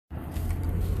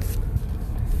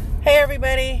Hey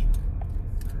everybody,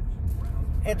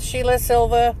 it's Sheila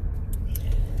Silva.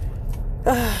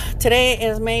 Today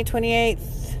is May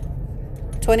 28th,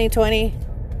 2020.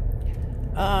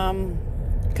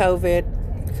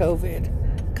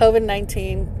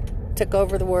 COVID-19 took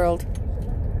over the world.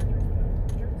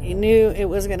 You knew it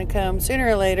was going to come sooner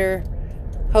or later,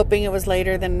 hoping it was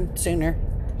later than sooner.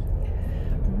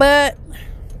 But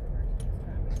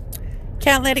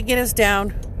can't let it get us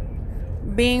down.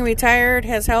 Being retired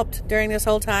has helped during this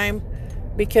whole time,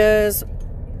 because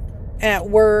at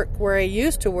work, where I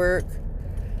used to work,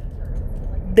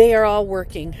 they are all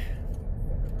working.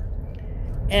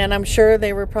 And I'm sure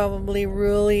they were probably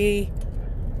really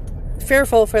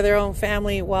fearful for their own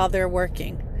family while they're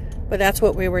working. But that's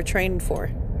what we were trained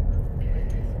for.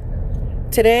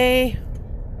 Today,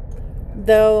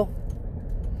 though,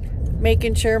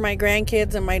 making sure my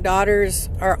grandkids and my daughters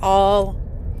are all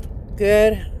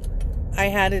good, I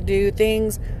had to do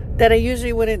things that I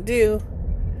usually wouldn't do.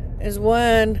 Is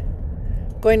one,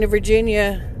 going to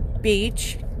Virginia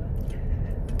Beach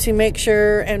to make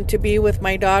sure and to be with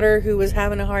my daughter, who was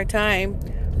having a hard time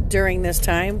during this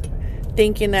time,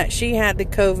 thinking that she had the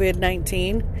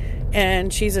COVID-19,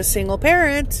 and she's a single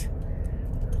parent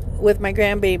with my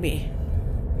grandbaby.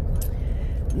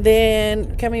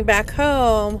 Then coming back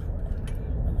home,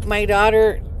 my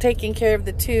daughter taking care of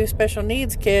the two special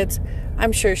needs kids,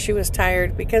 I'm sure she was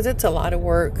tired because it's a lot of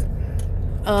work.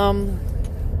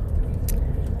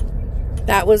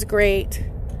 That was great.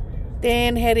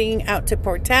 Then heading out to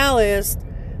Portales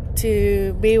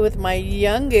to be with my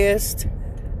youngest,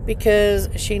 because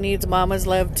she needs mama's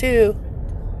love too.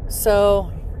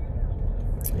 So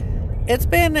it's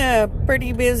been a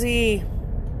pretty busy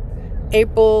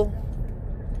April,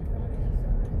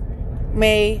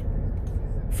 May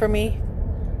for me.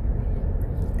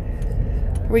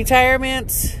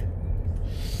 Retirements,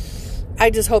 I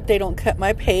just hope they don't cut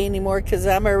my pay anymore, because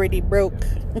I'm already broke.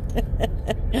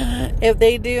 If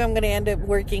they do, I'm going to end up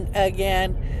working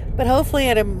again, but hopefully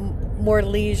at a more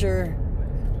leisure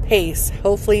pace.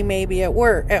 Hopefully maybe at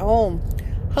work, at home,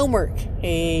 homework.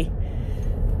 Hey,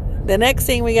 the next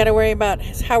thing we got to worry about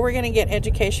is how we're going to get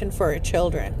education for our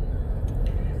children,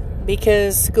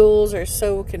 because schools are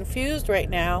so confused right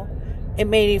now. It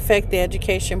may affect the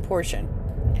education portion.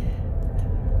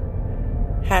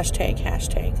 Hashtag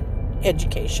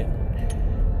education.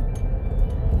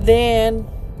 Then,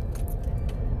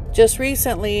 just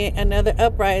recently, another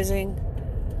uprising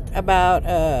about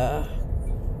a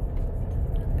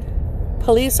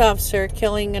police officer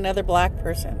killing another black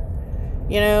person.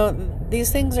 You know,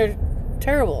 these things are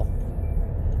terrible.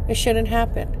 It shouldn't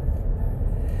happen.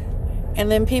 And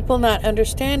then people not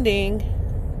understanding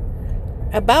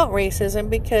about racism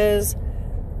because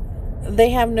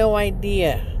they have no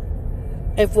idea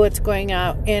of what's going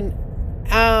on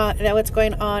what's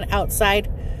going on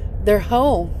outside their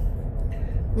home.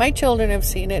 My children have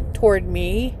seen it toward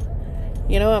me.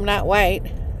 You know, I'm not white.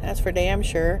 That's for damn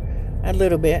sure. A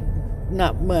little bit,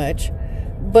 not much,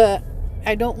 but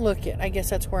I don't look it. I guess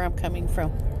that's where I'm coming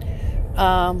from.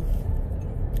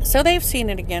 So they've seen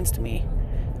it against me.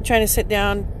 I'm trying to sit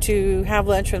down to have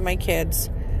lunch with my kids,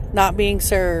 not being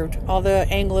served. All the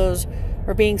Anglos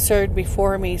were being served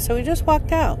before me, so we just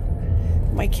walked out.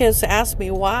 My kids asked me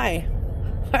why.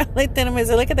 I looked at them and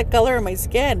said, "Look at the color of my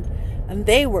skin." And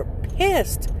they were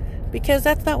pissed, because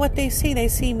that's not what they see. They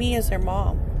see me as their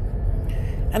mom.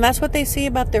 And that's what they see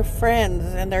about their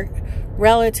friends and their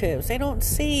relatives. They don't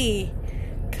see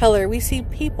color. We see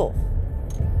people.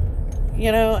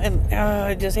 You know, and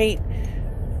I just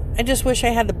wish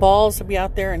I had the balls to be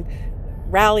out there and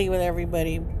rally with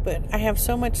everybody. But I have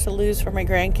so much to lose for my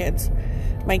grandkids,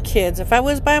 my kids. If I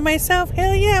was by myself,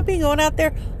 hell yeah, I'd be going out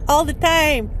there all the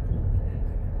time.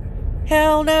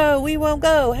 Hell no, we won't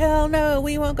go. Hell no,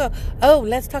 we won't go. Oh,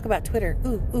 let's talk about Twitter.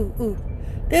 Ooh.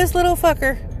 This little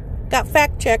fucker got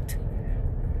fact-checked,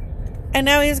 and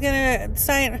now he's going to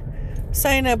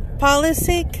sign a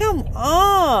policy? Come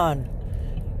on.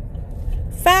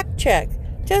 Fact-check.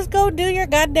 Just go do your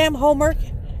goddamn homework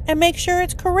and make sure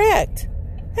it's correct.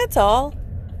 That's all.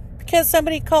 Because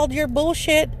somebody called your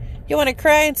bullshit, you want to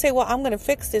cry and say, "Well, I'm going to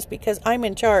fix this because I'm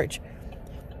in charge."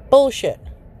 Bullshit.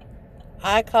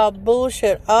 I call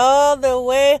bullshit all the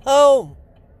way home.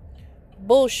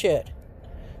 Bullshit.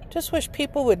 Just wish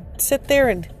people would sit there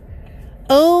and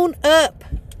own up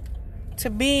to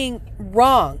being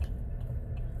wrong.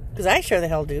 Because I sure the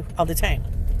hell do all the time.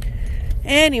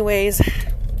 Anyways,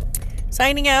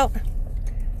 signing out.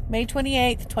 May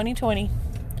 28th, 2020.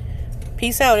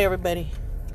 Peace out, everybody.